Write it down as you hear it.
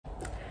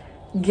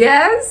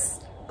Guess.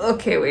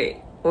 Okay,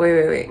 wait.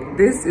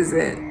 This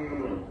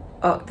isn't.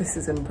 Oh, this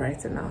isn't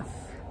bright enough.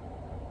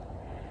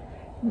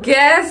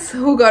 Guess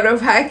who got a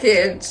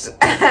package?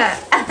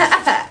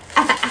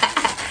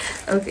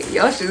 Okay,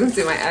 y'all shouldn't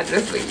see my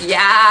address, but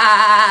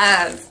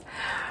yes.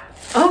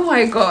 Oh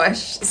my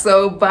gosh.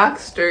 So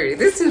backstory.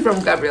 This is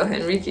from Gabriel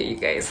Henrique, you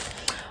guys.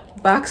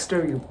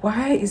 Backstory.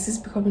 Why is this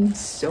becoming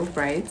so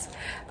bright?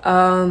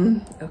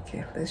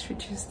 Okay, let's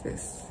reduce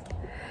this.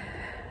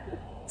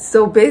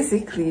 So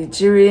basically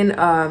during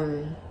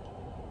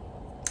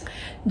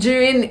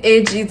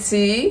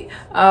AGT,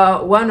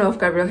 one of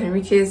Gabriel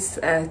Henrique's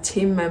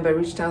team member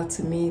reached out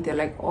to me. They're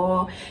like,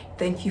 oh,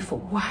 thank you for,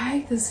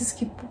 why does this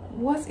keep,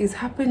 what is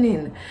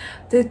happening?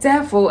 The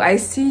devil, I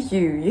see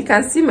you. You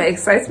can see my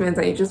excitement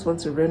and you just want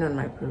to rain on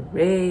my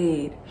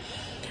parade.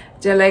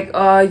 They're like,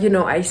 oh, you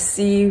know, we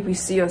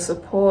see your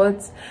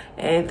support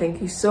and thank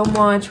you so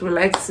much. We'd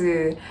like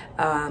to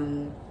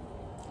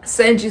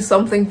send you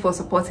something for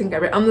supporting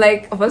Gabriel. I'm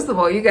like, first of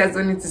all, you guys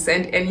don't need to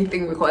send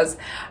anything because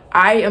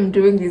I am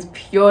doing this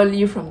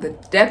purely from the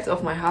depth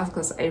of my heart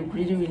because I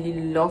really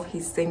love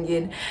his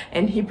singing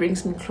and he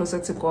brings me closer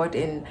to God,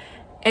 and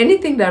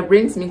anything that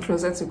brings me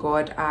closer to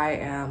God, I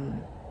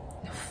am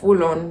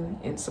full on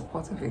in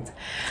support of it.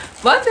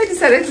 But they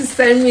decided to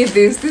send me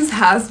this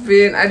has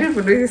been, I don't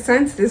know, they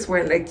sent this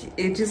one like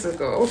ages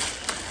ago.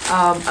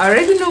 I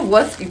already know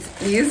what it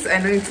is. I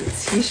know it's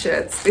a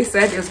t-shirt. They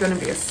said it was going to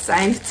be a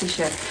signed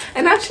t-shirt,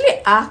 and I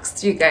actually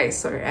asked you guys,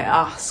 sorry, I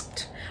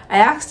asked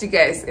you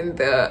guys in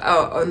the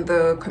on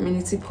the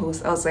community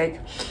post. I was like,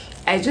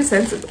 I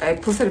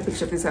posted a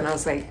picture of this and I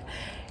was like,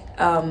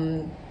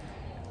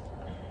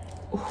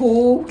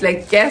 who,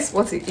 like, guess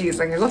what it is?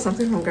 Like, I got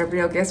something from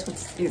Gabriel, guess what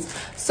it is?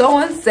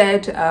 Someone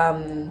said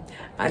an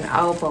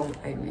album.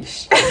 I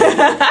wish.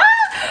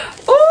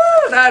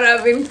 Oh, that would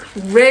have been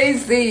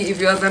crazy if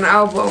it was an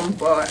album,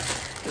 but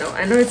no,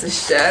 I know it's a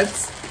shirt,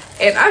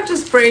 and I'm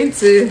just praying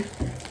to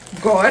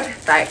God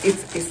that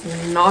it's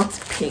not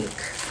pink.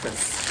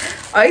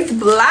 Oh, it's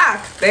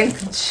black, thank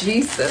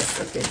Jesus.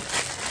 Okay,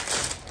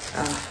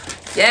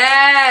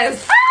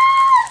 yes,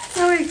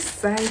 so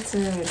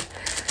excited.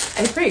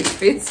 I pray it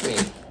fits me.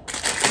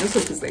 This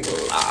hope is like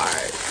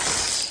large,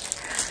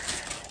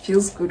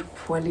 feels good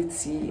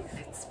quality, and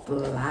it's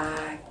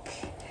black.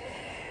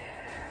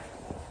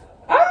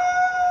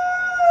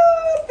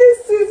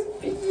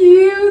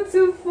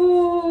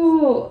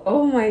 Beautiful.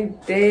 Oh my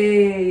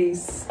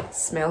days.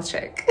 Smell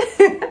check.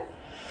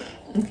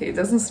 Okay, it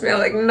doesn't smell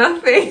like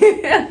nothing.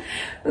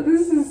 But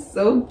this is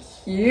so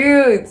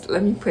cute.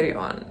 Let me put it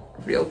on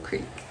real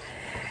quick.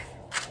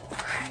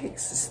 Why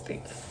is this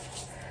thing?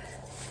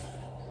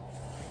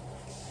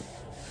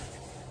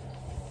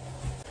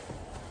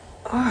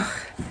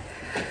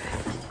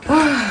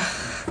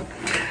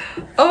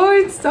 Oh,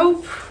 it's so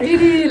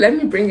pretty. Let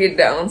me bring it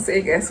down so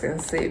you guys can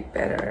see it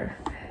better.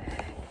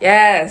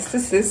 Yes,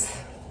 this is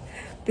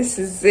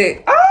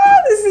it.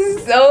 Oh, this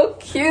is so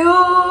cute.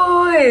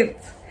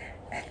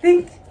 I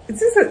think is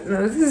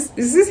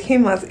this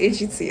him as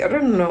AGT? I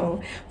don't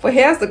know, but he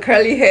has the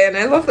curly hair and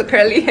I love the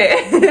curly hair.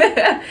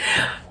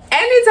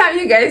 Anytime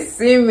you guys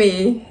see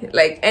me,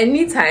 like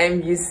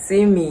anytime you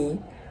see me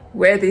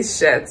wear this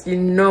shirt, you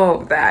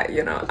know that,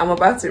 you know, I'm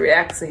about to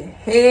react to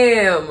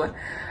him.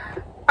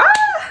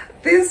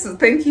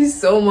 Thank you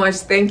so much.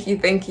 Thank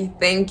you.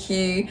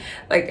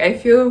 Like, I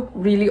feel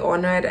really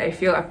honored. I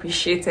feel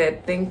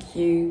appreciated. Thank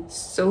you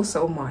so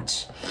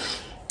much.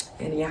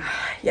 And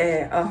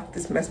yeah. Oh,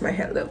 this messed my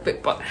head a little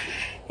bit, but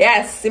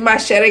yes, see my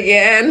shirt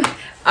again.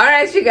 All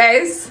right, you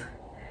guys,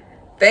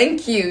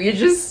 thank you. You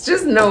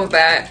just know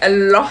that a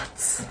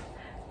lots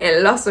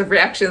of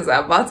reactions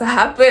are about to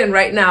happen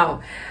right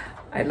now.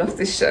 I love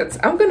this shirt.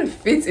 I'm gonna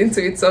fit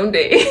into it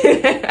someday.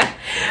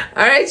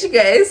 All right, you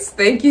guys,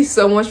 thank you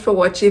so much for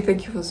watching.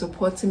 Thank you for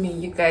supporting me.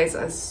 You guys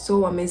are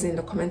so amazing in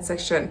the comment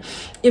section.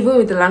 Even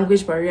with the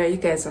language barrier, you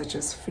guys are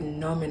just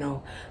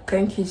phenomenal.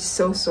 Thank you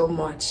so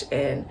much,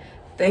 and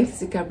thanks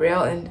to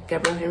Gabriel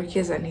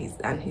Henriquez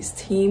and his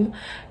team.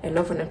 I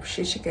love and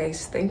appreciate you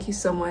guys. Thank you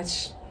so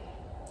much.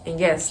 And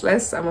yes,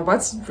 I'm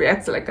about to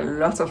react to like a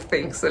lot of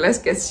things, so let's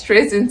get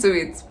straight into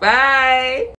it. Bye.